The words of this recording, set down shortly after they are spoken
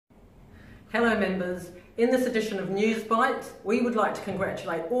Hello members, in this edition of NewsBites we would like to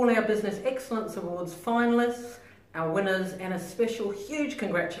congratulate all our Business Excellence Awards finalists, our winners, and a special huge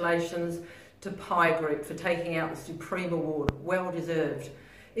congratulations to Pi Group for taking out the Supreme Award, well deserved.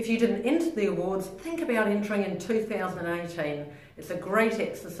 If you didn't enter the awards, think about entering in 2018. It's a great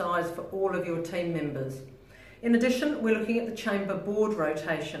exercise for all of your team members. In addition, we're looking at the Chamber Board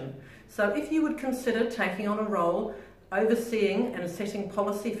rotation. So if you would consider taking on a role overseeing and setting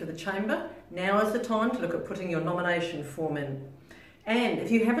policy for the Chamber, now is the time to look at putting your nomination form in. And if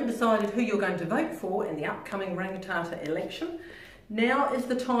you haven't decided who you're going to vote for in the upcoming Rangitata election, now is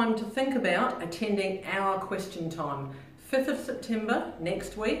the time to think about attending our question time. 5th of September,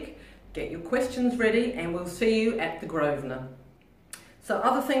 next week. Get your questions ready and we'll see you at the Grosvenor. So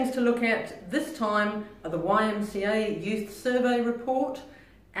other things to look at this time are the YMCA Youth Survey Report,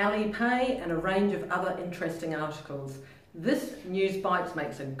 Alipay, and a range of other interesting articles. This NewsBites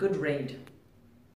makes a good read.